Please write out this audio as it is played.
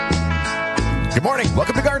Good morning.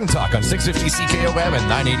 Welcome to Garden Talk on 650 CKOM and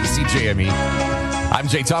 980 CJME. I'm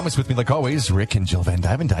Jay Thomas. With me, like always, Rick and Jill Van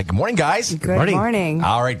Dyke. Good morning, guys. Good morning.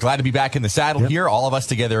 All right. Glad to be back in the saddle here. All of us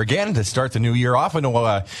together again to start the new year off. I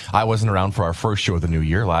know I wasn't around for our first show of the new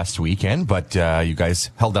year last weekend, but you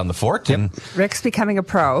guys held down the fort. And Rick's becoming a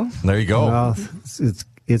pro. there you go. Well,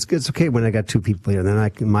 it's okay when I got two people here. Then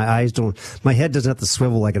my head doesn't have to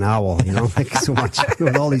swivel like an owl, like so much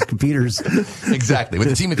with all these computers. Exactly. With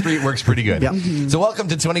a team of three, it works pretty good. Yep. So welcome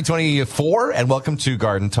to 2024 and welcome to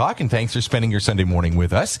Garden Talk, and thanks for spending your Sunday morning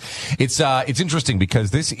with us. It's interesting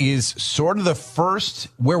because this is sort of the first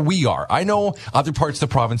where we are. I know other parts of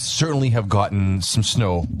the province certainly have gotten some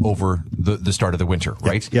snow over the start of the winter,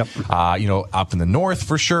 right? Yep. Up in the north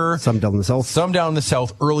for sure. Some down in the south. Some down in the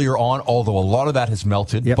south earlier on, although a lot of that has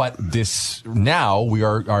melted. Yep. But now we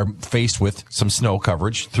are faced with some snow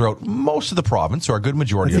coverage throughout most of the province, or a good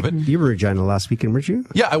majority of it. You were in Regina last weekend, weren't you?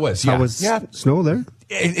 Yeah, I was. Yeah. How was snow there?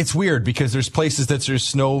 It's weird because there's places that there's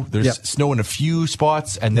snow. There's snow in a few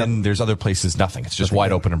spots, and then there's other places nothing. It's just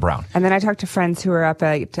wide open and brown. And then I talked to friends who were up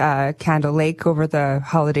at Candle Lake over the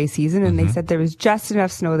holiday season, and they said there was just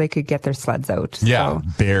enough snow they could get their sleds out. Yeah, so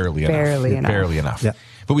barely enough. Yeah.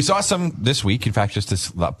 But we saw some this week, in fact, just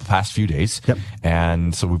this past few days. Yep.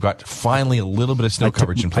 And so we've got finally a little bit of snow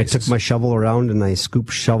coverage in places. I took my shovel around and I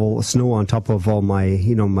scooped snow on top of all my,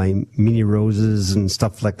 my mini roses and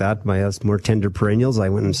stuff like that. My more tender perennials. I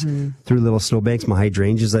went and threw little snowbanks. My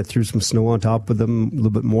hydrangeas, I threw some snow on top of them a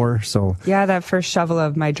little bit more. So yeah, that first shovel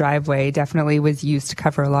of my driveway definitely was used to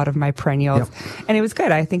cover a lot of my perennials. Yep. And it was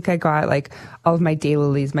good. I think I got all of my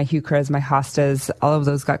daylilies, my heucheras, my hostas, all of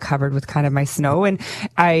those got covered with kind of my snow. And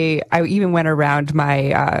I even went around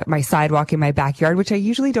my sidewalk in my backyard, which I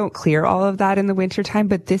usually don't clear all of that in the wintertime,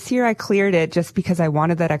 but this year I cleared it just because I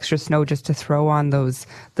wanted that extra snow just to throw on those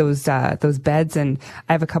beds. And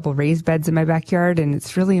I have a couple raised beds in my backyard, and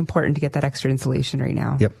it's really important to get that extra insulation right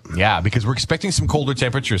now. Yep. Yeah, because we're expecting some colder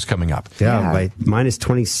temperatures coming up. Yeah. By minus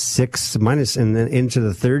 26, and then into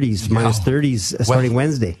the 30s, minus 30s starting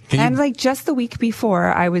Wednesday. And just the week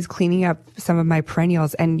before, I was cleaning up some of my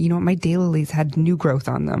perennials, and my daylilies had new growth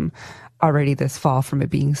on them already this fall from it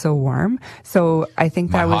being so warm. So I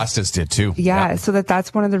think my hostas did too. Yeah. So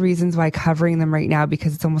that's one of the reasons why covering them right now,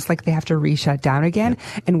 because it's almost like they have to re-shut down again.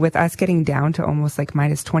 Yeah. And with us getting down to almost like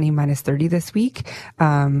minus 20, minus 30 this week,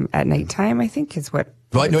 at nighttime, I think is what.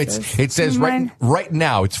 Well, no, it says right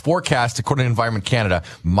now, it's forecast, according to Environment Canada,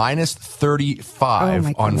 minus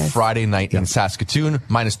 35 on Friday night in Saskatoon,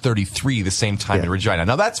 minus 33 the same time in Regina.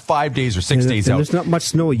 Now, that's 5 days or 6 days out. There's not much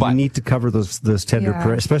snow. You need to cover those tender,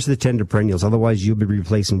 especially the tender perennials. Otherwise, you'll be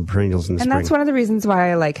replacing perennials in the spring. And that's one of the reasons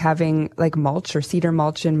why I like having mulch or cedar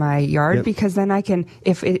mulch in my yard, because then I can,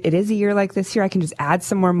 if it is a year like this year, I can just add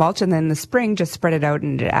some more mulch, and then in the spring, just spread it out,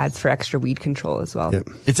 and it adds for extra weed control as well. Yep.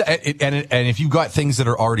 And if you've got things that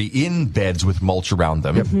are already in beds with mulch around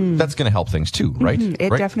them, that's going to help things too, right? It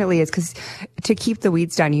definitely is, because to keep the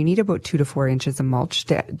weeds down, you need about 2 to 4 inches of mulch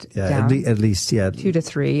down. At least 2 to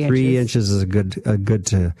 3 inches. 3 inches is a good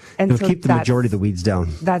to keep the majority of the weeds down.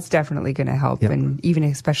 That's definitely going to help, and even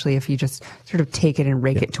especially if you just sort of take it and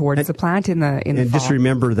rake it towards the plant in the and fall. Just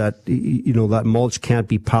remember that that mulch can't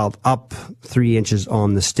be piled up 3 inches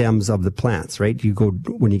on the stems of the plants, right? You go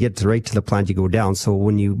when you get to the plant, you go down. So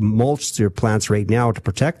when you mulch your plants right now to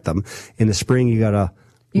protect them, in the spring you got to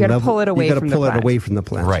pull it away from the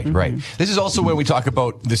plant. Right, right. This is also where we talk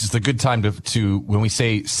about, this is the good time to when we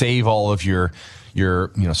say save all of your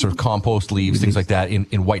sort of compost leaves, things like that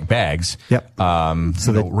in white bags. Yep.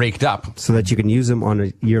 Raked up. So that you can use them on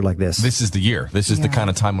a year like this. This is the year. This is the kind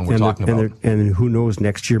of time when we're talking about. And who knows,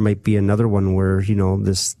 next year might be another one where,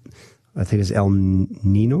 this, I think it's El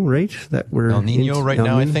Nino, right? El Nino right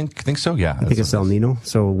now, I think so, yeah. I think it's El Nino.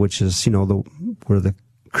 So, which is, where the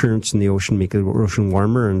currents in the ocean make the ocean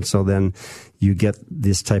warmer, and so then you get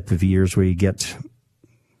this type of years where you get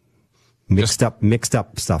mixed up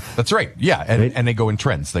stuff. That's right. Yeah, and they go in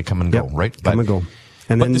trends. They come and go, right? Come and go.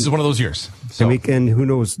 But this is one of those years. So. And who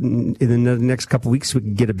knows, in the next couple of weeks we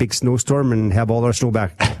could get a big snowstorm and have all our snow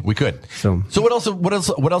back. We could. So what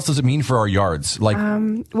else does it mean for our yards?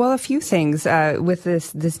 Well, a few things. With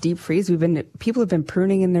this deep freeze, people have been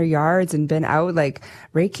pruning in their yards and been out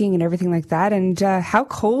raking and everything like that. And how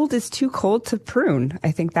cold is too cold to prune?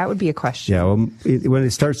 I think that would be a question. Yeah. Well, when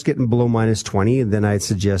it starts getting below minus 20, then I'd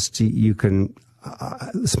suggest you can.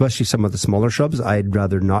 Especially some of the smaller shrubs, I'd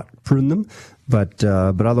rather not prune them. But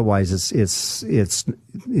otherwise,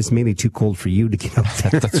 it's mainly too cold for you to get up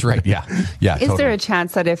there. That's right. Yeah. Is there a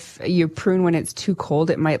chance that if you prune when it's too cold,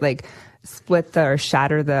 it might split or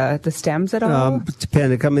shatter the stems at all?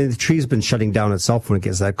 Depending. I mean, the tree's been shutting down itself when it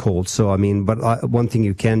gets that cold. So, I mean, but one thing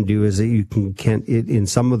you can do is that you can in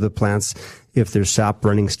some of the plants, if there's sap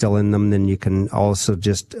running still in them, then you can also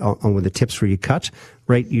just, on with the tips where you cut,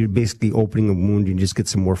 right? You're basically opening a wound. You just get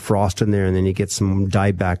some more frost in there, and then you get some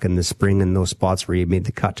dye back in the spring in those spots where you made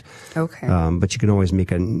the cut. Okay. But you can always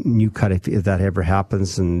make a new cut if that ever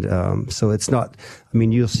happens. And so it's not, I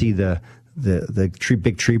mean, you'll see the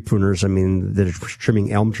big tree pruners, I mean, that are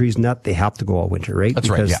trimming elm trees and that, they have to go all winter, right? That's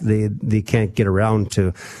because right, yeah. they can't get around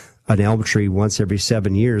to an elm tree once every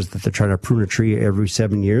 7 years, that they're trying to prune a tree every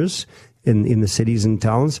 7 years in the cities and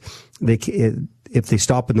towns. If they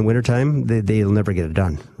stop in the wintertime, they'll never get it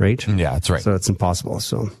done, right? Yeah, that's right. So it's impossible.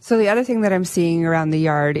 So the other thing that I'm seeing around the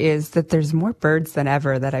yard is that there's more birds than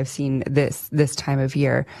ever that I've seen this time of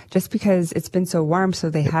year, just because it's been so warm,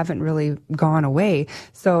 so they haven't really gone away.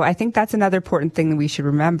 So I think that's another important thing that we should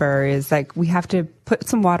remember is like we have to put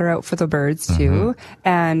some water out for the birds too,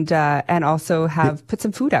 and also put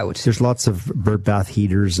some food out. There's lots of bird bath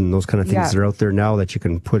heaters and those kind of things that are out there now that you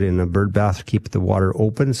can put in a bird bath to keep the water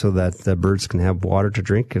open so that the birds can have water to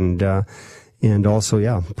drink, and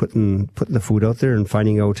also putting the food out there and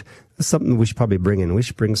finding out something we should probably bring in. We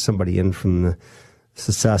should bring somebody in from the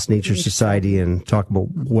Sass Nature Society and talk about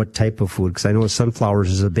what type of food, because I know sunflowers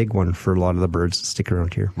is a big one for a lot of the birds that stick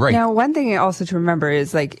around here. Right. Now, one thing also to remember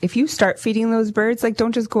is like if you start feeding those birds, like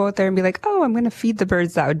don't just go out there and be like, oh, I'm going to feed the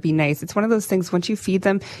birds. That would be nice. It's one of those things. Once you feed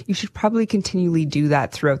them, you should probably continually do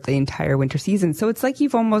that throughout the entire winter season. So it's like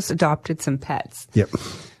you've almost adopted some pets. Yep.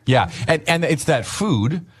 Yeah, and it's that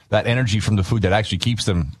food, that energy from the food that actually keeps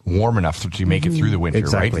them warm enough to make it through the winter,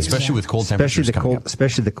 right? Especially with cold temperatures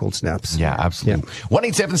especially the cold snaps. Yeah, absolutely.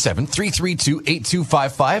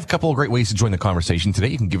 1-877-332-8255. A couple of great ways to join the conversation today.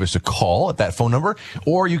 You can give us a call at that phone number,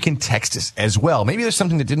 or you can text us as well. Maybe there's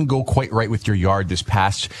something that didn't go quite right with your yard this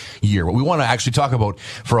past year. What we want to actually talk about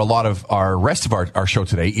for a lot of our rest of our show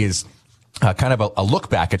today is kind of a look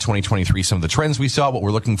back at 2023, some of the trends we saw, what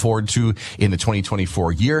we're looking forward to in the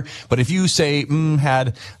 2024 year. But if you say,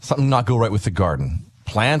 had something not go right with the garden,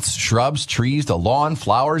 plants, shrubs, trees, the lawn,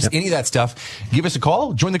 flowers, any of that stuff, give us a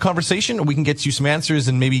call, join the conversation, we can get you some answers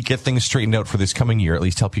and maybe get things straightened out for this coming year, at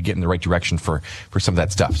least help you get in the right direction for some of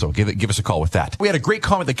that stuff. So give us a call with that. We had a great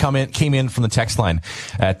comment that came in from the text line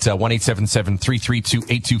at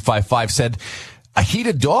 1-877-332-8255, said, a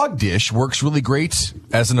heated dog dish works really great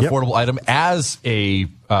as an affordable item, as a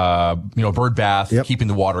bird bath, keeping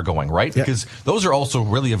the water going, right? Because those are also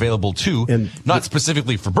really available too, and not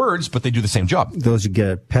specifically for birds, but they do the same job. Those you get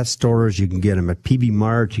at pet stores, you can get them at PB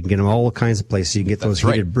Mart, you can get them all kinds of places. You can get those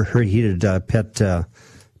heated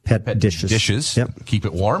pet dishes. Keep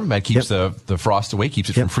it warm. That keeps the frost away, keeps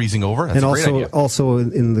it from freezing over. That's and a great idea. Also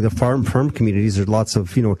in the farm communities, there's lots of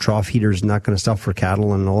trough heaters and that kind of stuff for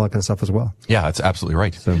cattle and all that kind of stuff as well. Yeah, that's absolutely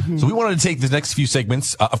right. So we wanted to take the next few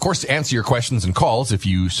segments, of course, to answer your questions and calls if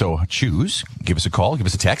you so choose. Give us a call, give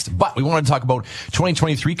us a text. But we wanted to talk about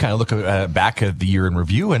 2023, kind of look back at the year in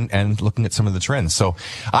review and looking at some of the trends. So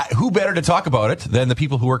who better to talk about it than the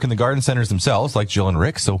people who work in the garden centers themselves, like Jill and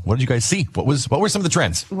Rick. So what did you guys see? What were some of the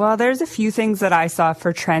trends? Well, there's a few things that I saw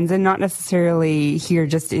for trends, and not necessarily here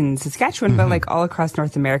just in Saskatchewan, but like all across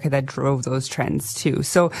North America that drove those trends too.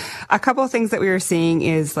 So a couple of things that we were seeing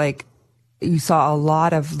is like you saw a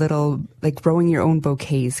lot of little, like growing your own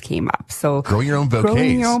bouquets came up. So growing your own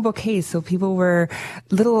bouquets. So people were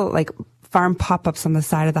little like farm pop-ups on the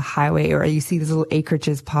side of the highway, or you see these little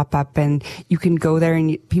acreages pop up and you can go there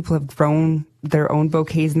and people have grown their own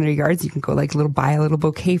bouquets in their yards. You can go like buy a little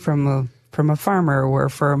bouquet from a farmer or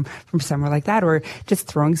from somewhere like that, or just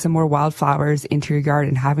throwing some more wildflowers into your yard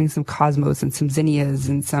and having some cosmos and some zinnias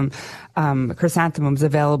and some chrysanthemums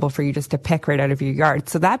available for you just to pick right out of your yard.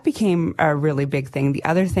 So that became a really big thing. The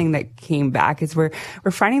other thing that came back is we're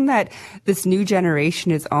finding that this new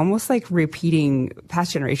generation is almost like repeating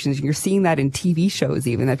past generations. You're seeing that in TV shows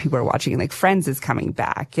even that people are watching, like Friends is coming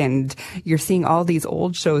back, and you're seeing all these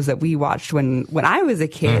old shows that we watched when I was a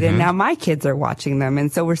kid, and now my kids are watching them. And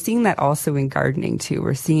so we're seeing that also in gardening too.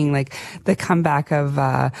 We're seeing like the comeback of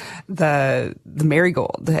the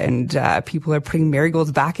marigold, and people are putting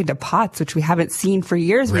marigolds back into pots, which we haven't seen for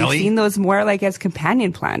years. Really? We've seen those more like as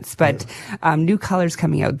companion plants, but new colors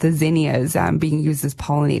coming out. The zinnias being used as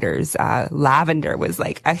pollinators. Lavender was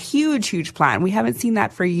like a huge plant. We haven't seen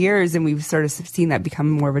that for years, and we've sort of seen that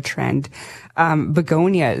become more of a trend.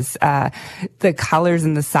 Begonias, the colors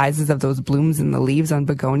and the sizes of those blooms and the leaves on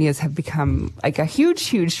begonias have become like a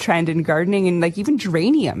huge trend in gardening, and like even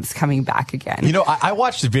geraniums coming back again. I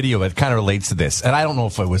watched a video that kind of relates to this, and I don't know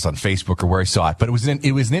if it was on Facebook or where I saw it, but it was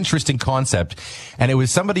an interesting interesting concept. And it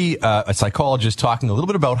was somebody, a psychologist, talking a little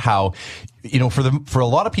bit about how, for a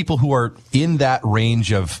lot of people who are in that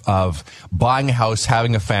range of buying a house,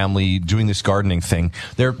 having a family, doing this gardening thing,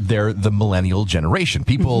 they're the millennial generation.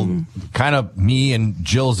 People kind of me and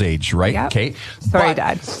Jill's age, right? Yep. Okay. Sorry,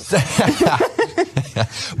 Dad.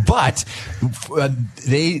 But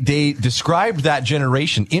they described that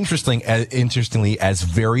generation interestingly as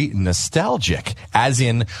very nostalgic, as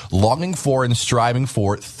in longing for and striving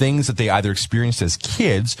for things that they either experienced as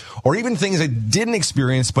kids or even things they didn't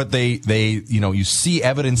experience, but you see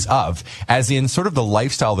evidence of, as in sort of the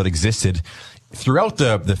lifestyle that existed throughout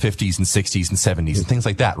the 50s and 60s and 70s and things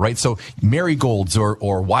like that, right? So marigolds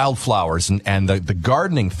or wildflowers and the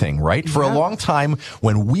gardening thing, right? For a long time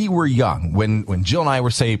when we were young, when Jill and I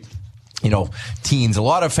were, say, teens, a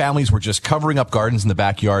lot of families were just covering up gardens in the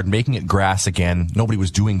backyard, making it grass again. Nobody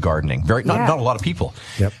was doing gardening. Not a lot of people.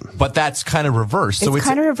 Yep. But that's kind of reversed. It's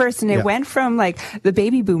kind of reversed, and it went from like the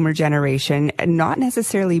baby boomer generation, not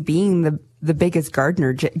necessarily being the biggest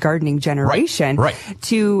gardening generation, right.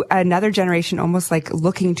 to another generation almost like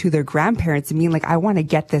looking to their grandparents and being like, I want to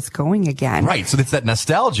get this going again. Right. So it's that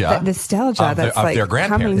nostalgia. That's like their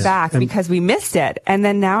coming back because we missed it. And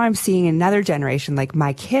then now I'm seeing another generation, like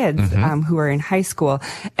my kids, who are in high school.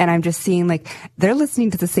 And I'm just seeing like they're listening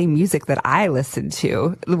to the same music that I listened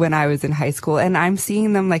to when I was in high school. And I'm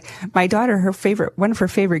seeing them like my daughter, one of her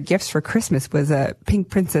favorite gifts for Christmas was a pink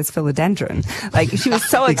princess philodendron. Like she was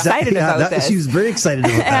so excited about this. She was very excited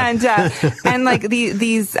about that. And like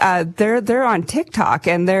they're on TikTok,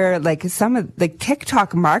 and they're like, some of the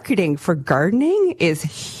TikTok marketing for gardening is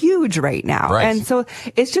huge right now. Right. And so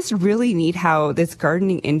it's just really neat how this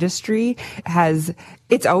gardening industry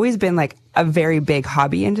it's always been like a very big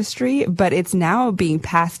hobby industry, but it's now being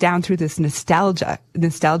passed down through this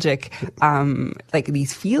nostalgic, like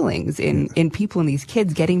these feelings in people and these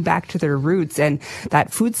kids getting back to their roots and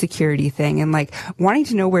that food security thing and like wanting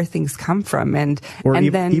to know where things come from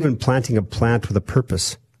even planting a plant with a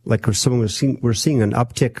purpose. Like we're seeing an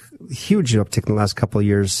huge uptick in the last couple of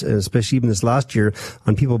years, especially even this last year,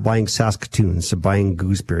 on people buying Saskatoons, buying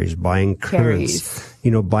gooseberries, buying currants,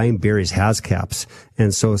 buying berries, hascaps.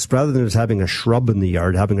 And so it's rather than just having a shrub in the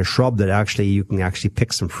yard, having a shrub that you can actually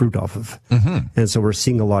pick some fruit off of. And so we're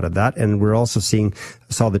seeing a lot of that. And we're also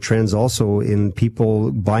saw the trends also in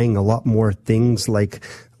people buying a lot more things like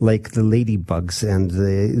the ladybugs and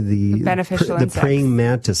the beneficial the praying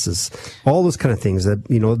mantises, all those kind of things that,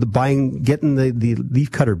 getting the leaf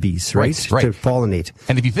cutter bees, right? To pollinate.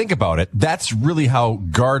 And if you think about it, that's really how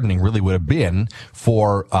gardening really would have been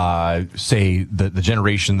for, say, the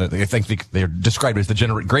generation that I think they're described as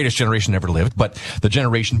the greatest generation ever lived, but the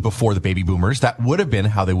generation before the baby boomers, that would have been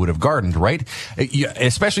how they would have gardened, right?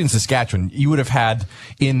 Especially in Saskatchewan, you would have had,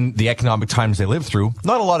 in the economic times they lived through,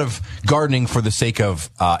 not a lot of gardening for the sake of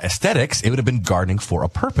aesthetics. It would have been gardening for a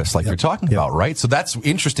purpose, like you're talking about, right? So that's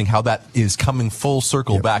interesting how that is coming full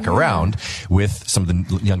circle back around with some of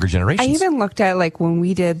the younger generations. I even looked at like when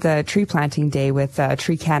we did the tree planting day with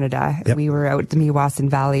Tree Canada. We were out at the Meewasin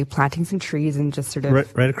Valley planting some trees and just sort of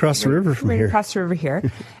right across the river from here. Right across the river here,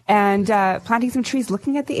 and planting some trees,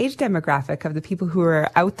 looking at the age demographic of the people who are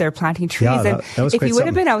out there planting trees. Yeah, that was if you would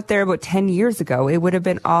have been out there about 10 years ago, it would have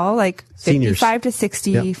been all like 55 to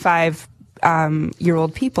 65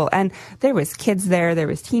 year-old people, and there was kids there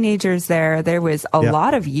was teenagers there was a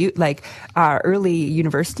lot of youth, like early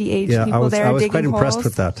university age people there. I was digging quite impressed holes.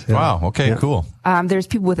 with that. Wow. Okay. Cool. There's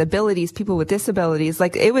people with abilities, people with disabilities.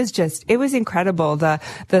 Like it was incredible the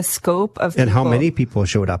scope of and people. how many people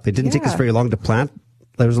showed up. It didn't take us very long to plant.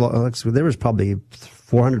 There was probably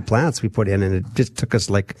 400 plants we put in, and it just took us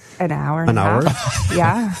like an hour.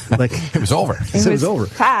 Yeah. Like it was over. It was over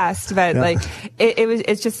fast, but like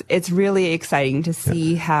it's really exciting to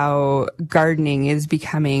see how gardening is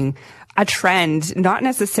becoming a trend, not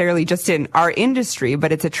necessarily just in our industry,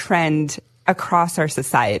 but it's a trend across our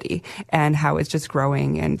society and how it's just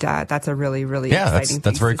growing. And that's a really, really exciting thing.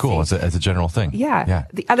 That's very cool as a general thing. Yeah.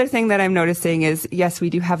 The other thing that I'm noticing is, yes, we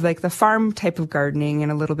do have like the farm type of gardening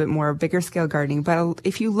and a little bit more bigger scale gardening. But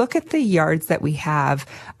if you look at the yards that we have,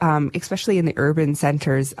 especially in the urban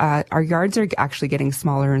centers, our yards are actually getting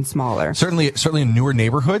smaller and smaller. Certainly in newer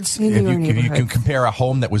neighborhoods. If you can compare a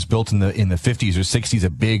home that was built in the 50s or 60s, a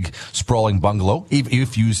big sprawling bungalow,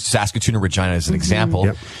 if you use Saskatoon or Regina as an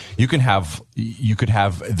example, you can have you could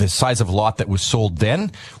have the size of lot that was sold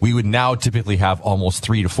then, we would now typically have almost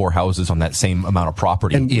 3 to 4 houses on that same amount of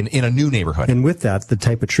property in a new neighborhood. And with that, the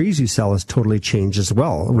type of trees you sell has totally changed as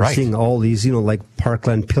well. We're seeing all these, like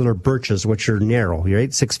parkland pillar birches, which are narrow,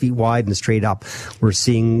 right? 6 feet wide and straight up. We're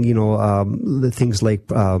seeing, the things like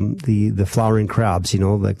the flowering crabs,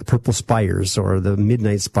 like the purple spires or the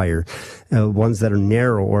midnight spire, ones that are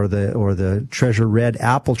narrow, or the treasure red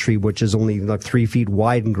apple tree, which is only like 3 feet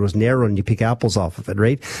wide and grows narrow, and you pick apples off of it,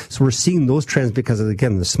 right? So we're seeing those trends because of,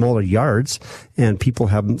 again, the smaller yards, and people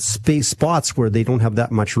have space spots where they don't have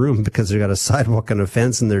that much room because they've got a sidewalk and a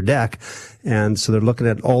fence in their deck. And so they're looking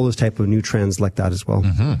at all those type of new trends like that as well.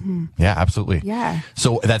 Mm-hmm. Mm-hmm. Yeah, absolutely. Yeah.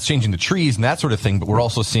 So that's changing the trees and that sort of thing, but we're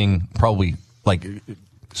also seeing probably like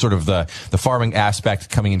sort of the farming aspect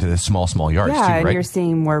coming into the small yards too, right? And you're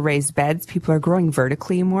seeing more raised beds. People are growing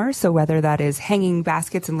vertically more. So whether that is hanging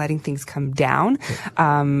baskets and letting things come down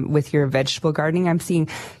with your vegetable gardening, I'm seeing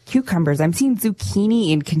cucumbers. I'm seeing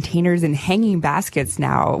zucchini in containers and hanging baskets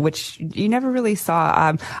now, which you never really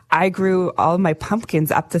saw. I grew all of my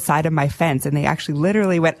pumpkins up the side of my fence, and they actually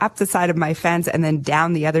literally went up the side of my fence and then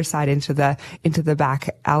down the other side into the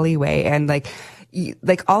back alleyway. And like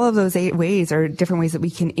all of those 8 ways are different ways that we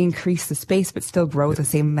can increase the space but still grow the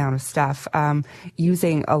same amount of stuff,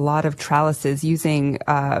 using a lot of trellises, using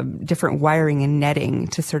different wiring and netting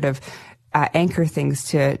to sort of anchor things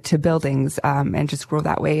to buildings, and just grow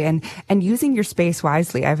that way, and using your space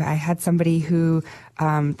wisely. I had somebody who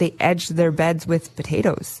they edged their beds with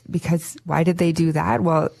potatoes. Because why did they do that?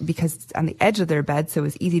 Well, because it's on the edge of their bed, so it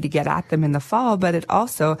was easy to get at them in the fall, but it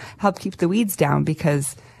also helped keep the weeds down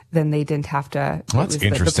because then they didn't have to. Well, that's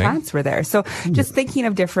interesting. The plants were there. So just thinking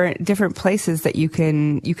of different places that you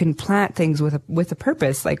can plant things with a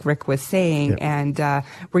purpose, like Rick was saying. Yeah. And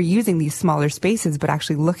we're using these smaller spaces, but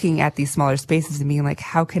actually looking at these smaller spaces and being like,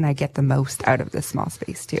 how can I get the most out of this small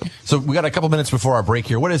space too? So we got a couple minutes before our break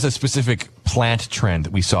here. What is a specific plant trend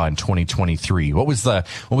that we saw in 2023? What was a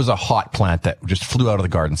hot plant that just flew out of the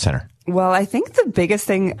garden center? Well, I think the biggest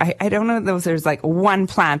thing, I don't know if there's like one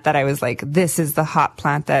plant that I was like, this is the hot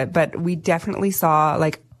plant but we definitely saw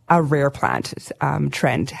like a rare plant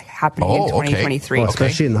trend happening in 2023. Well,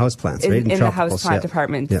 especially in the house plants, right? In the house plant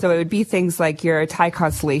department. Yeah. So it would be things like your Thai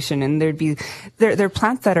constellation, and they're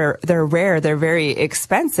plants they're rare, they're very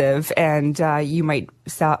expensive, and you might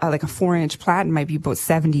sell like a 4-inch plant might be about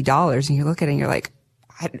 $70, and you look at it and you're like,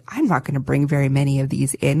 I'm not going to bring very many of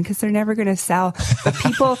these in because they're never going to sell. But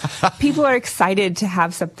people are excited to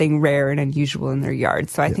have something rare and unusual in their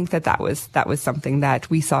yard. So I think that was something that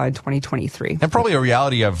we saw in 2023. And probably a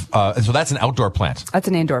reality of, so that's an outdoor plant. That's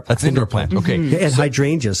an indoor plant. That's an indoor plant. Okay. Mm-hmm. Yeah, and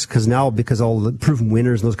hydrangeas, because all the proven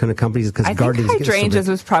winners and those kind of companies, because gardening. I think hydrangeas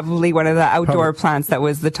was probably one of the outdoor plants that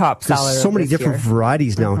was the top seller. There's so many different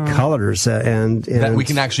varieties now, and colors, and that we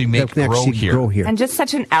can actually grow here. And just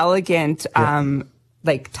such an elegant,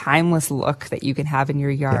 like timeless look that you can have in your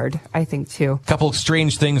yard, I think too. A couple of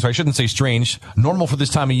strange things, or I shouldn't say strange, normal for this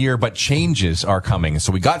time of year, but changes are coming.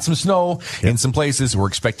 So we got some snow in some places. We're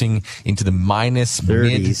expecting into the minus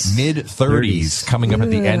mid-30s coming up at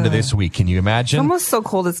the end of this week. Can you imagine? It's almost so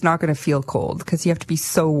cold it's not going to feel cold because you have to be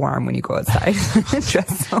so warm when you go outside.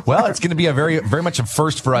 Well, it's going to be a very, very much a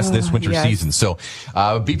first for us this winter season. So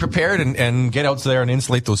be prepared and get out there and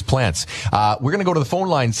insulate those plants. We're going to go to the phone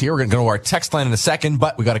lines here. We're going to go to our text line in a second.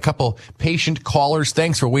 But we got a couple patient callers.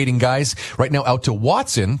 Thanks for waiting, guys. Right now out to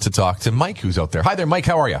Watson to talk to Mike, who's out there. Hi there, Mike.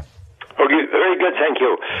 How are you? Okay, very good. Thank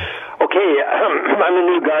you. Okay, I'm a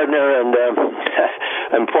new gardener, and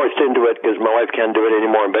I'm forced into it because my wife can't do it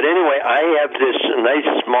anymore. But anyway, I have this nice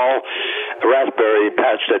small raspberry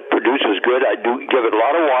patch that produces good. I do give it a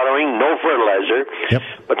lot of watering, no fertilizer. Yep.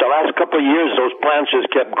 But the last couple of years, those plants just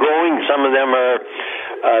kept growing. Some of them are,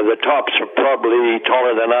 the tops are probably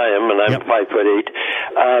taller than I am, and I'm 5'8".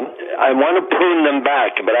 I want to prune them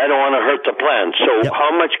back, but I don't want to hurt the plants. So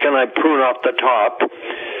how much can I prune off the top?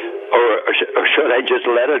 Or should I just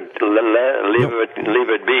leave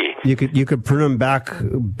it be? You could prune them back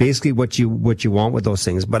basically what you want with those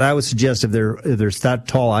things. But I would suggest if they're that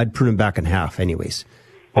tall, I'd prune them back in half, anyways.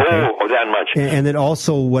 Okay? Oh, that much. And then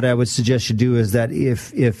also, what I would suggest you do is that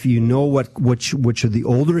if you know which are the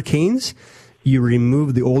older canes, you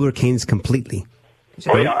remove the older canes completely.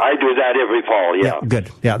 Oh, yeah, I do that every fall, yeah. Good.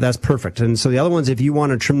 Yeah, that's perfect. And so the other ones, if you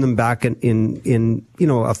want to trim them back in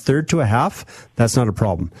a third to a half, that's not a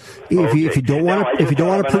problem. If you don't want to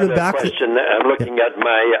prune it back. Question. I'm looking at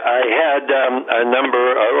I had a number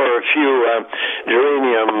or a few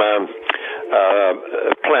geranium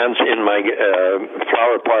plants in my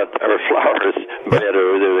flower pot or flowers bed,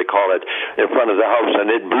 or whatever they call it, in front of the house, and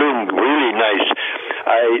it bloomed really nice.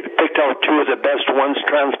 I picked out two of the best ones,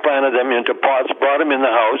 transplanted them into pots, brought them in the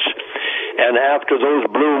house, and after those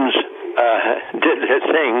blooms did their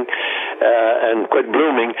thing and quit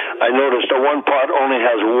blooming, I noticed that one pot only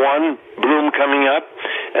has one bloom coming up,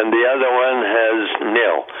 and the other one has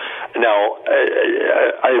nil. Now,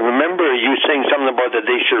 I remember you saying something about that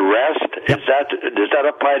they should rest. Yep. Does that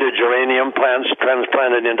apply to geranium plants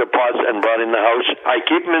transplanted into pots and brought in the house? I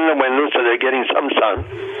keep them in the window so they're getting some sun.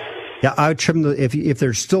 Yeah, I would trim if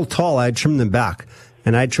they're still tall, I'd trim them back,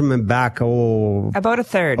 and I'd trim them back about a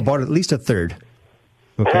third, about at least a third.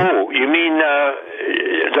 Okay. Oh, you mean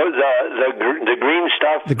the green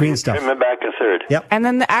stuff? The green stuff. Trim it back a third. Yep. And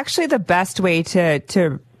then actually the best way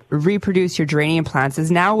to reproduce your geranium plants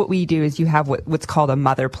is now what we do is you have what's called a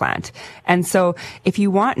mother plant. And so if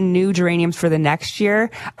you want new geraniums for the next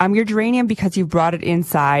year, your geranium, because you've brought it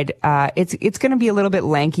inside, it's going to be a little bit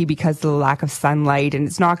lanky because of the lack of sunlight, and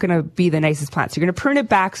it's not going to be the nicest plant. So you're going to prune it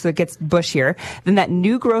back so it gets bushier. Then that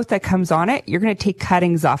new growth that comes on it, you're going to take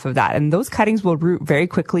cuttings off of that. And those cuttings will root very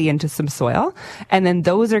quickly into some soil. And then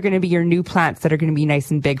those are going to be your new plants that are going to be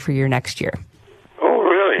nice and big for your next year. Oh,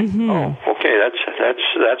 really? Mm-hmm. Oh, okay.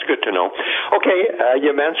 That's good to know. Okay,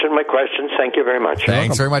 you've answered my questions. Thank you very much.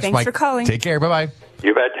 Thanks very much, Thanks Mike. for calling. Take care. Bye-bye.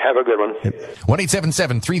 You bet. Have a good one.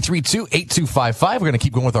 1-877-332-8255. We're going to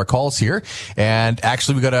keep going with our calls here. And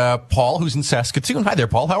actually, we got Paul, who's in Saskatoon. Hi there,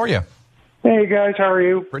 Paul. How are you? Hey, guys. How are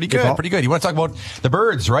you? Pretty good. Pretty good. You want to talk about the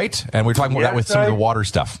birds, right? And we're talking about that with some of the water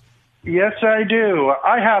stuff. Yes, I do.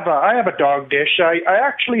 I have a dog dish. I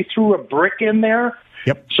actually threw a brick in there.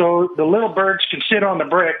 Yep. So the little birds can sit on the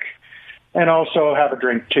brick and also have a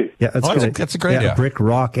drink too. Yeah, that's good. That's a great idea. Brick,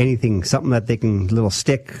 rock, anything, something that they can, little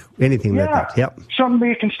stick, anything like that. Yep. Something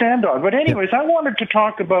you can stand on. But anyways, I wanted to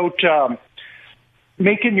talk about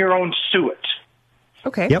making your own suet.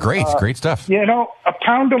 Okay. Yep. Great stuff. You know, a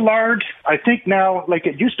pound of lard, I think now, like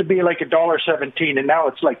it used to be like $1.17, and now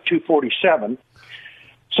it's like $2.47.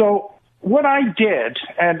 So what I did,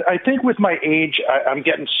 and I think with my age, I'm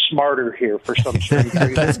getting smarter here for some strange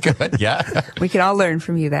reason. That's good. Yeah. We can all learn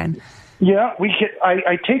from you then. Yeah,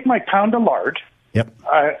 I take my pound of lard. Yep.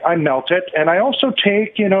 I melt it, and I also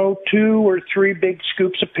take 2 or 3 big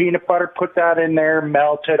scoops of peanut butter, put that in there,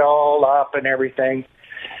 melt it all up and everything,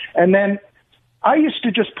 and then I used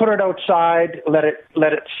to just put it outside, let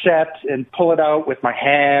it set, and pull it out with my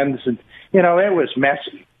hands, and it was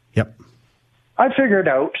messy. Yep. I figured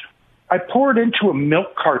out. I pour it into a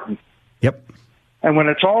milk carton. Yep. And when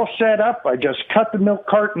it's all set up, I just cut the milk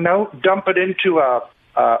carton out, dump it into a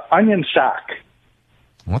onion sack.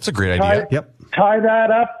 Well, that's a great idea. Yep. Tie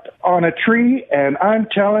that up on a tree, and I'm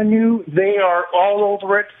telling you, they are all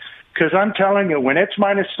over it. Because I'm telling you, when it's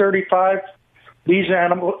minus 35, these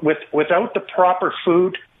animals, without the proper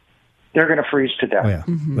food, they're going to freeze to death. Oh yeah,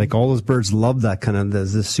 like all those birds love that kind of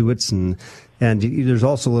the suets, and there's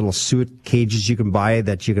also little suet cages you can buy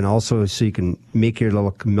that you can also, so you can make your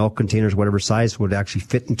little milk containers, whatever size would actually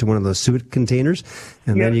fit into one of those suet containers.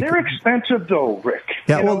 And yeah, then they're expensive though, Rick.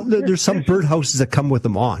 Yeah, there's some bird houses that come with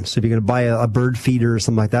them on. So if you're going to buy a bird feeder or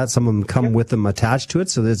something like that, some of them come with them attached to it.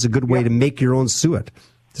 So it's a good way to make your own suet.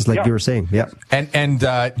 Just like you were saying, yeah. And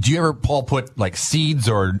do you ever, Paul, put like seeds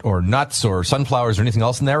or nuts or sunflowers or anything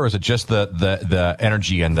else in there, or is it just the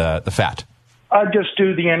energy and the fat? I just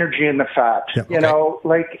do the energy and the fat. Yeah. You know,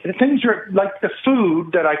 like the things are like the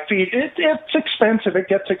food that I feed. It's expensive. It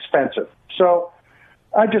gets expensive. So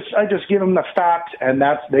I just give them the fat, and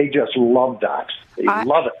they just love that. They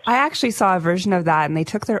love it. I actually saw a version of that, and they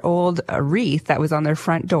took their old wreath that was on their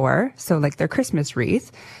front door, so like their Christmas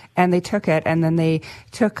wreath, and they took it, and then they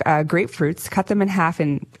took grapefruits, cut them in half,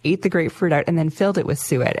 and ate the grapefruit out, and then filled it with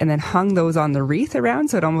suet, and then hung those on the wreath around,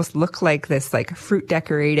 so it almost looked like this like fruit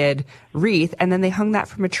decorated wreath, and then they hung that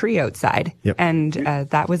from a tree outside, and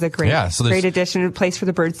that was a great addition, a place for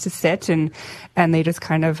the birds to sit, and they just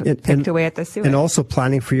kind of picked away at the suet. And also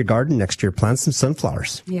planning for your garden next year, plant some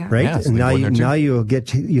sunflowers, right? Yeah, and now you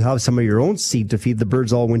have some of your own seed to feed the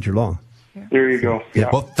birds all winter long. There you go. Yeah.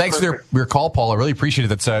 Well, thanks for your call, Paul. I really appreciate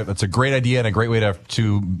it. That's a great idea and a great way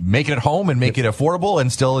to make it at home and make it affordable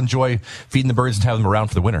and still enjoy feeding the birds and have them around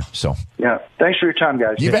for the winter. So yeah, thanks for your time,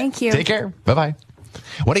 guys. Thank you. Take care. Bye-bye.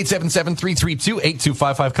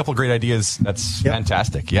 1-877-332-8255. Couple of great ideas. That's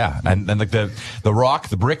fantastic. Yeah. And like the rock,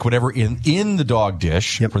 the brick, whatever in the dog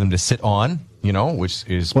dish for them to sit on, which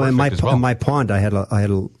is perfect as well. In my pond, I had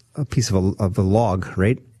a piece of a log,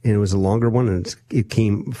 right? And it was a longer one, and it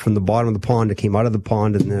came from the bottom of the pond. It came out of the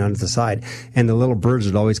pond and then onto the side. And the little birds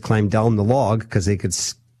would always climb down the log because they could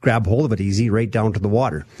grab hold of it easy right down to the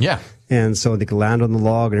water. Yeah. And so they could land on the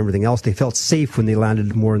log and everything else. They felt safe when they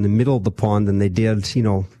landed more in the middle of the pond than they did,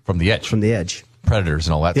 from the edge. From the edge. predators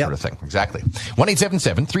and all that sort of thing. Exactly.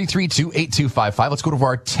 1-877-332-8255. Let's go to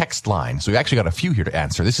our text line. So we actually got a few here to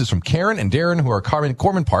answer. This is from Karen and Darren, who are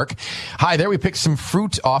Corman Park. Hi there. We picked some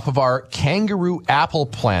fruit off of our kangaroo apple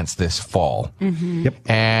plants this fall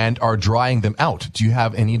and are drying them out. Do you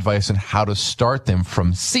have any advice on how to start them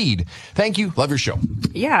from seed? Thank you. Love your show.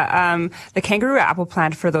 Yeah. The kangaroo apple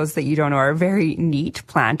plant, for those that you don't know, are a very neat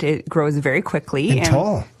plant. It grows very quickly. And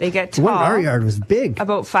tall. They get The tall. one in our yard was big.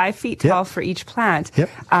 About 5 feet tall for each plant. Yep.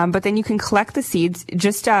 But then you can collect the seeds,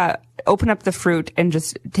 just open up the fruit and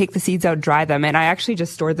just take the seeds out, dry them. And I actually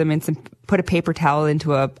just stored them in put a paper towel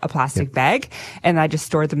into a plastic bag, and I just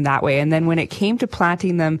stored them that way. And then when it came to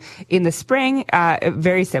planting them in the spring,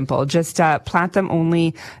 very simple. Just plant them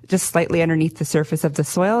only just slightly underneath the surface of the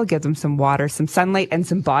soil, give them some water, some sunlight, and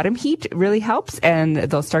some bottom heat really helps, and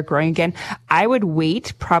they'll start growing again. I would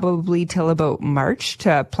wait probably till about March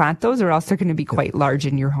to plant those, or else they're going to be quite large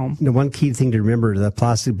in your home. The one key thing to remember, the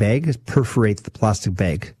plastic bag is perforate the plastic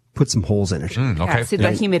bag. Put some holes in it. Okay. Yeah, so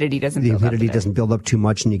the humidity doesn't build up. The humidity doesn't build up too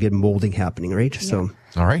much, and you get molding happening, right? Yeah. So,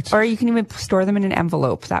 all right. Or you can even store them in an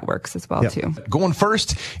envelope. That works as well, too. Going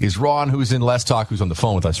first is Ron, who's in Let's Talk, who's on the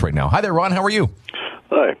phone with us right now. Hi there, Ron. How are you?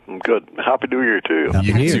 Hi, I'm good. Happy New Year to you.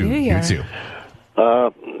 You too. New Year. You too.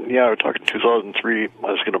 We're talking 2003. I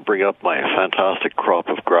was going to bring up my fantastic crop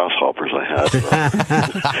of grasshoppers I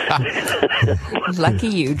had. Lucky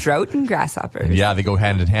you. Drought and grasshoppers. Yeah, they go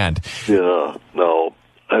hand in hand. Yeah, no.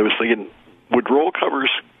 I was thinking, would roll covers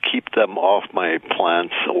keep them off my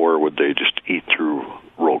plants, or would they just eat through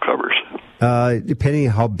roll covers? Depending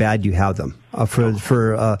on how bad you have them.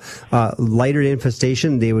 For lighter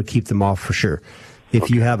infestation, they would keep them off for sure. If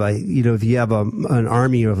you have an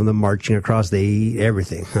army of them marching across, they eat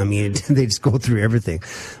everything. I mean, they just go through everything.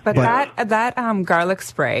 But that garlic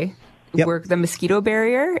spray, work the mosquito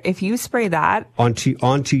barrier. If you spray that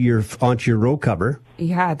onto your row cover,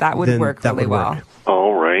 that would work really well.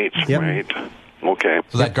 Oh, right, right. Okay.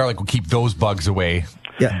 So that garlic will keep those bugs away.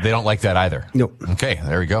 Yeah. They don't like that either. Nope. Okay,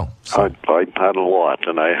 there we go. I had a lot,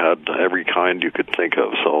 and I had every kind you could think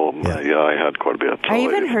of. So, I had quite a bit. So I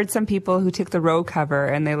even heard some people who took the row cover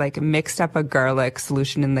and they mixed up a garlic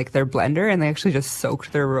solution in their blender, and they actually just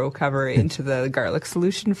soaked their row cover into the garlic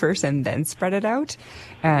solution first and then spread it out.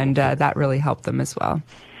 And that really helped them as well.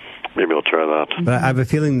 Maybe I'll try that. But I have a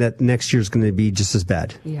feeling that next year's going to be just as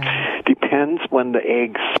bad. Yeah. Depends when the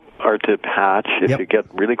eggs are to hatch. If you get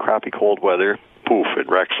really crappy cold weather, poof, it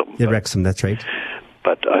wrecks them. It wrecks them, that's right.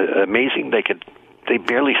 But amazing, they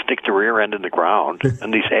barely stick the rear end in the ground,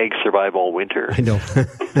 and these eggs survive all winter. I know.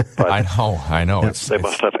 I know. Yeah. They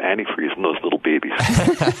must have antifreeze in those little babies.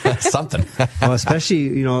 Something. Well,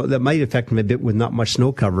 especially, that might affect them a bit with not much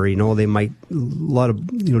snow cover. They might,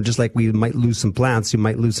 just like we might lose some plants, you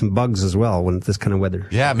might lose some bugs as well when this kind of weather.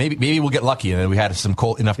 Yeah, maybe we'll get lucky and we had some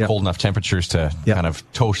cold enough temperatures to kind of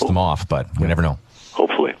toast them off, but we never know.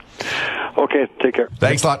 Hopefully. Okay, take care.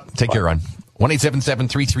 Thanks a lot. Take care, Ron.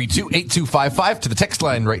 1-877-332-8255 to the text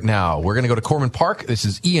line right now. We're going to go to Corman Park. This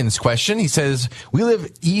is Ian's question. He says, we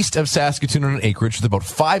live east of Saskatoon on an acreage with about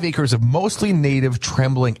 5 acres of mostly native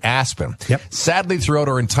trembling aspen. Yep. Sadly, throughout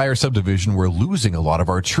our entire subdivision, we're losing a lot of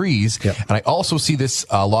our trees. Yep. And I also see this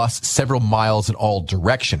loss several miles in all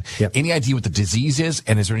direction. Yep. Any idea what the disease is?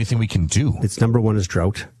 And is there anything we can do? Its number one is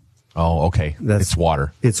drought. Oh, okay. It's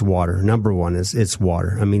water. It's water. Number one is it's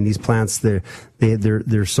water. I mean, these plants, they're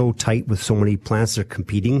so tight with so many plants. They're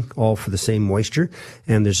competing all for the same moisture,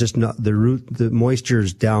 and there's just not the moisture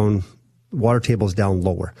is down, water table is down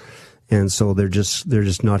lower. And so they're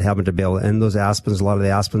just not having to bail. And those aspens, a lot of the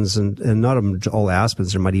aspens, and not all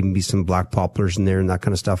aspens, there might even be some black poplars in there and that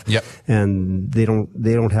kind of stuff. Yep. And they're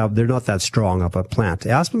not that strong of a plant.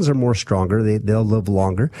 Aspens are more stronger. They'll live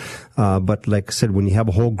longer. But like I said, when you have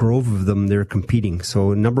a whole grove of them, they're competing.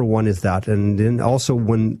 So number one is that. And then also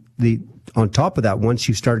on top of that, once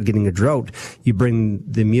you start getting a drought, you bring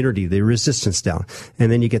the immunity, the resistance down. And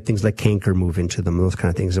then you get things like canker move into them, those kind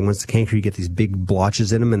of things. And once the canker, you get these big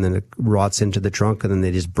blotches in them, and then it rots into the trunk, and then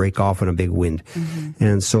they just break off in a big wind. Mm-hmm.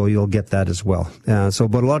 And so you'll get that as well. But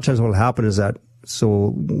a lot of times what will happen is that,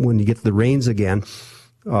 so when you get the rains again,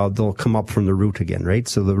 they'll come up from the root again, right?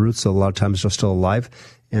 So the roots, a lot of times, are still alive,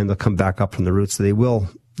 and they'll come back up from the roots. So they will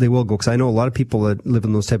go, because I know a lot of people that live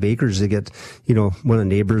in those type of acres, they get, one of the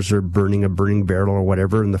neighbors are burning a burning barrel or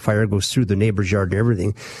whatever, and the fire goes through the neighbor's yard and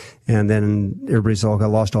everything. And then everybody's all, I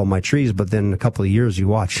lost all my trees, but then in a couple of years you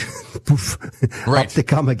watch, poof, right. Up they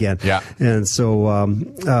come again. Yeah. And so,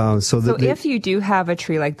 if you do have a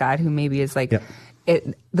tree like that who maybe is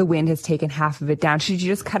the wind has taken half of it down. Should you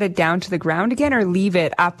just cut it down to the ground again or leave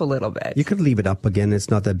it up a little bit? You could leave it up again. It's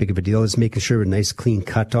not that big of a deal. It's making sure a nice clean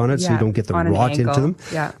cut on it so you don't get the rot into them.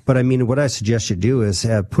 Yeah. But I mean, what I suggest you do is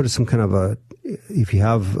put some kind of if you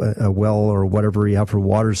have a well or whatever you have for a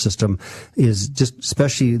water system, is just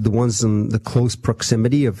especially the ones in the close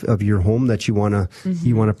proximity of your home that you want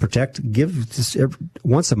to protect. Give just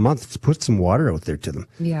once a month, put some water out there to them.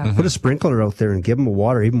 Yeah. Put a sprinkler out there and give them a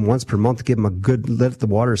water even once per month. Give them a good, let the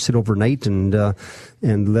water sit overnight and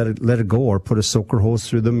let it go, or put a soaker hose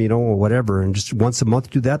through them, or whatever. And just once a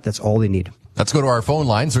month do that. That's all they need. Let's go to our phone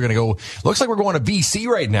lines. We're going to go, looks like we're going to BC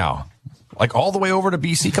right now. Like all the way over to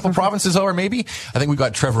BC, a couple provinces over maybe. I think we've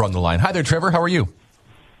got Trevor on the line. Hi there, Trevor. How are you?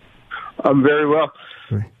 I'm very well.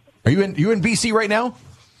 Are you in BC right now?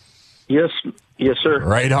 Yes, sir.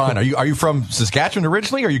 Right on. Are you from Saskatchewan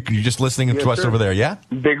originally, or are you just listening to us over there? Yeah.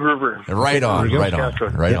 Big River. Right on. Right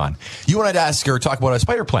on. You wanted to ask or talk about a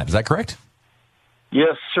spider plant? Is that correct?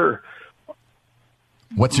 Yes, sir.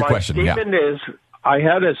 What's your question? My statement is, I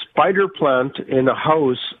had a spider plant in a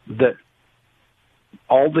house that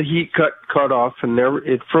all the heat cut off and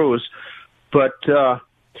it froze, but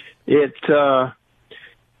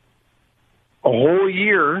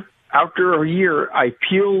after a year, I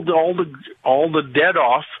peeled all the dead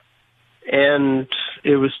off, and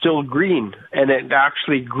it was still green, and it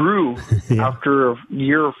actually grew after a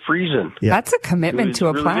year of freezing. Yeah. That's a commitment to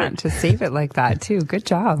a plant to save it like that too. Good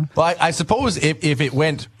job. Well, I suppose if it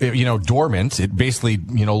went, dormant, it basically,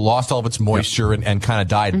 lost all of its moisture and kind of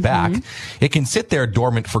died back. It can sit there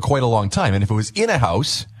dormant for quite a long time. And if it was in a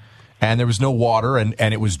house and there was no water and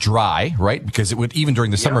it was dry, right? Because it would, even during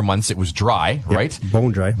the summer months, it was dry, right?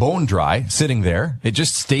 Bone dry, sitting there. It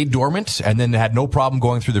just stayed dormant and then had no problem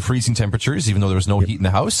going through the freezing temperatures, even though there was no heat in the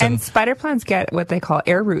house. And spider plants get what they call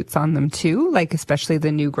air roots on them too, like especially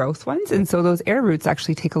the new growth ones. And so those air roots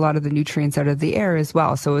actually take a lot of the nutrients out of the air as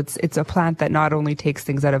well. So it's a plant that not only takes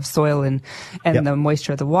things out of soil and the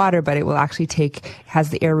moisture of the water, but it will actually has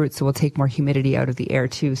the air roots, so will take more humidity out of the air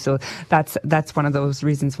too. So that's one of those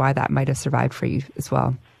reasons why that might have survived for you as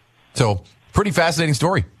well. So, pretty fascinating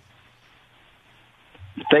story.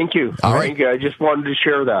 Thank you. All right. I just wanted to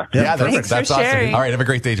share that. Yeah, that's awesome. Sharing. All right, have a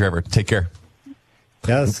great day, Trevor. Take care.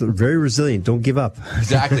 Yeah, it's very resilient. Don't give up.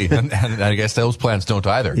 Exactly. and I guess those plants don't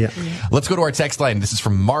either. Yeah. Let's go to our text line. This is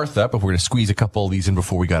from Martha, but we're going to squeeze a couple of these in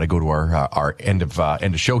before we got to go to our end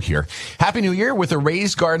of show here. Happy New Year. With a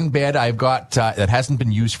raised garden bed I've got that hasn't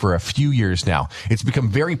been used for a few years now. It's become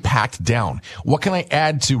very packed down. What can I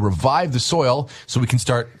add to revive the soil so we can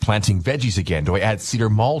start planting veggies again? Do I add cedar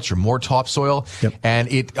mulch or more topsoil? Yep.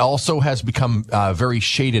 And it also has become very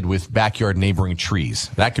shaded with backyard neighboring trees.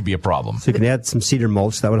 That could be a problem. So you can add some cedar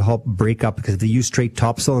mulch. That would help break up, because if they use straight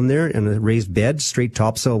topsoil in there and a raised bed, straight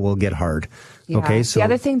topsoil will get hard. Yeah. Okay. So the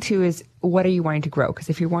other thing too is, what are you wanting to grow? Because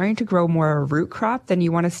if you're wanting to grow more a root crop, then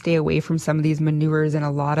you want to stay away from some of these manures and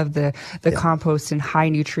a lot of the compost and high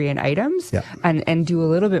nutrient items, and do a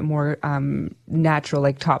little bit more natural,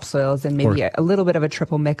 like topsoils and maybe a little bit of a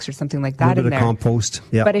triple mix or something like that in there. A little bit of compost.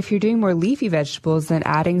 Yeah. But if you're doing more leafy vegetables, then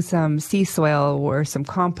adding some sea soil or some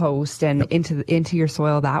compost and into your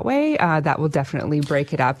soil that way, that will definitely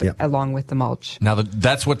break it up along with the mulch. Now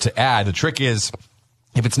that's what to add. The trick is,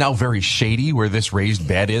 if it's now very shady where this raised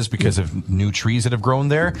bed is because of new trees that have grown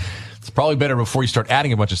there, it's probably better before you start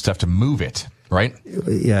adding a bunch of stuff to move it, right?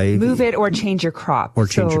 Yeah. Move it or change your crop.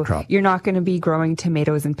 You're not going to be growing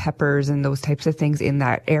tomatoes and peppers and those types of things in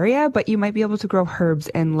that area, but you might be able to grow herbs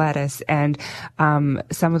and lettuce and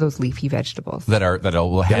some of those leafy vegetables. That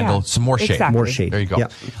will handle some more shade. Exactly. More shade. There you go. Yeah.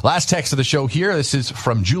 Last text of the show here. This is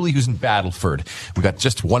from Julie, who's in Battleford. We got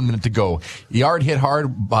just 1 minute to go. Yard hit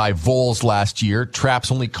hard by voles last year.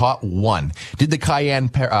 Traps only caught one. Did the Cayenne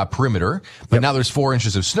perimeter, but now there's 4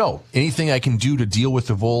 inches of snow. Anything I can do to deal with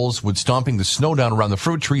the voles? Would stomping the snow down around the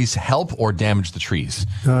fruit trees help or damage the trees?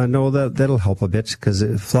 No, that'll help a bit, because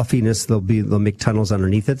fluffiness, they'll make tunnels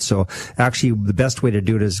underneath it. So actually, the best way to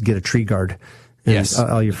do it is get a tree guard. And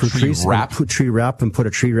all your fruit trees, put tree wrap and put a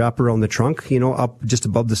tree wrap around the trunk, up just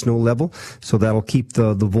above the snow level. So that'll keep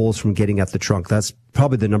the voles from getting at the trunk. That's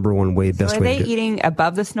probably the number one way, best way to do it. Are they eating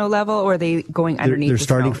above the snow level, or are they going underneath? They're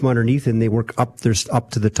starting from underneath, and they work up to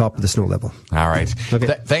the top of the snow level. All right. Okay.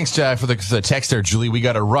 Thanks for the text there, Julie. We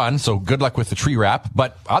got to run, so good luck with the tree wrap.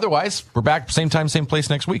 But otherwise, we're back same time, same place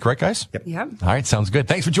next week, right, guys? Yep. All right, sounds good.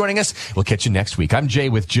 Thanks for joining us. We'll catch you next week. I'm Jay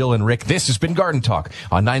with Jill and Rick. This has been Garden Talk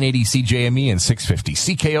on 980 CJME and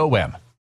 650 CKOM.